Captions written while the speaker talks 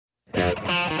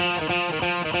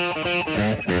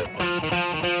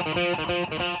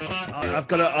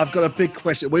I've got a big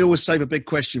question. We always save a big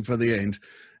question for the end,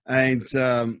 and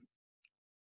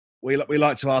we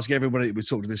like to ask everybody that we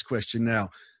talk to this question now.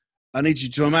 I need you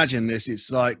to imagine this.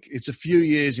 It's like it's a few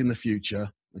years in the future,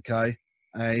 okay,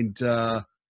 and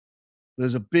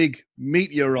there's a big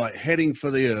meteorite heading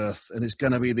for the Earth, and it's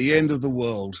going to be the end of the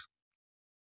world.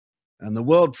 And the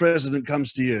world president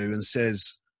comes to you and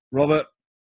says, "Robert,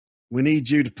 we need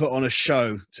you to put on a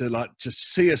show to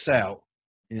see us out,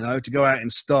 to go out in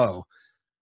style."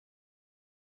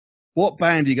 What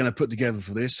band are you going to put together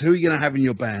for this? Who are you going to have in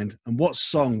your band? And what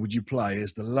song would you play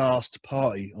as the last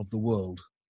party of the world?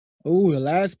 Oh, the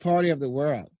last party of the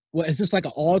world. Well, is this like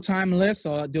an all-time list,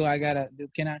 or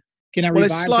can I Well, revive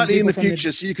it's slightly in the some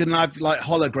future, so you can have like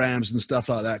holograms and stuff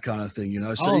like that kind of thing,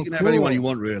 So you can have anyone you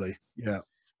want, really. Yeah.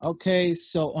 Okay,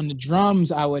 so on the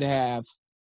drums, I would have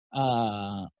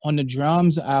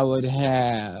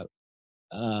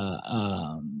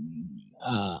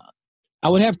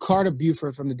Carter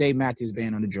Buford from the Dave Matthews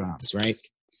Band on the drums, right?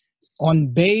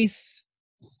 On bass,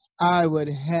 I would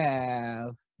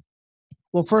have,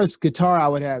 first guitar, I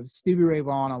would have Stevie Ray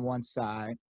Vaughan on one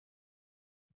side.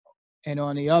 And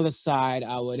on the other side,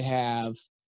 I would have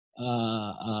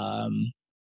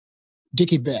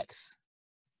Dickie Betts.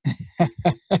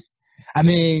 I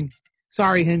mean,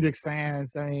 sorry, Hendrix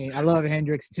fans. I mean, I love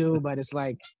Hendrix too, but it's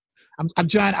like I'm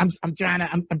trying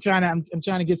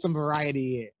to get some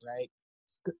variety in, right?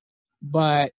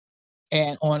 But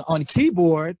and on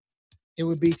keyboard, it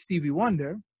would be Stevie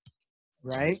Wonder,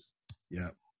 right? Yeah.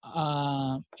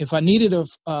 If I needed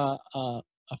a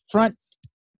front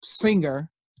singer,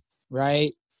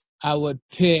 right, I would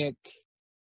pick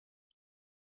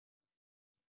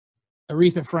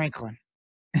Aretha Franklin.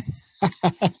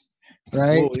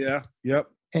 Right? Oh, yeah. Yep.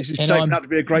 This is shaping up to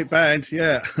be a great band.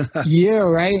 Yeah. Yeah,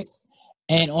 right.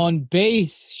 And on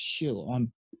bass,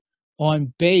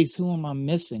 on bass, who am I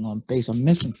missing on bass? I'm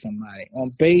missing somebody.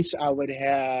 On bass, I would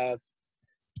have.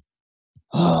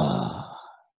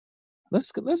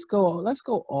 Let's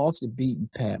go off the beaten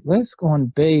path. Let's go on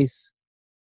bass.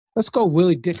 Let's go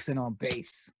Willie Dixon on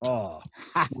bass. Oh,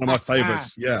 one of my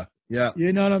favorites. Yeah. Yeah.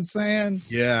 You know what I'm saying?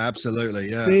 Yeah, absolutely.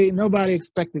 Yeah. See, nobody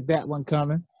expected that one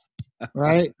coming.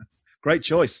 Right? Great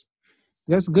choice.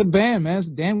 That's a good band, man. It's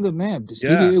a damn good band.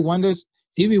 Stevie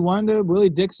Wonder,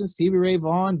 Willie Dixon, Stevie Ray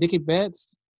Vaughan, Dickie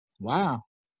Betts. Wow.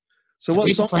 So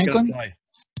what song are you going to play?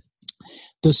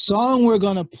 The song we're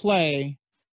going to play,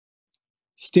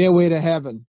 Stairway to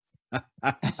Heaven.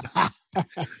 Yeah,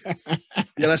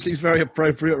 that seems very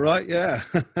appropriate, right? Yeah.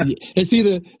 It's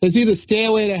either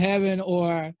Stairway to Heaven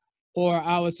or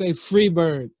I would say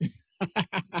Freebird.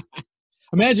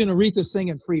 Imagine Aretha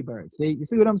singing Freebird. See, you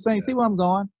see what I'm saying? Yeah. See where I'm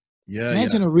going? Yeah.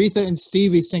 Imagine Aretha and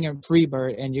Stevie singing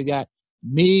Freebird, and you got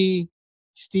me,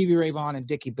 Stevie Ray Vaughan, and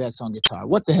Dickie Betts on guitar.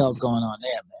 What the hell's going on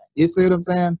there, man? You see what I'm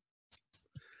saying?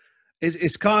 It's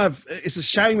a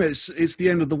shame it's the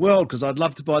end of the world, because I'd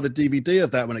love to buy the DVD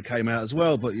of that when it came out as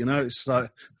well. But it's like,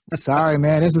 sorry,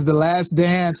 man. This is the last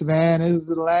dance, man. This is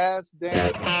the last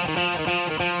dance.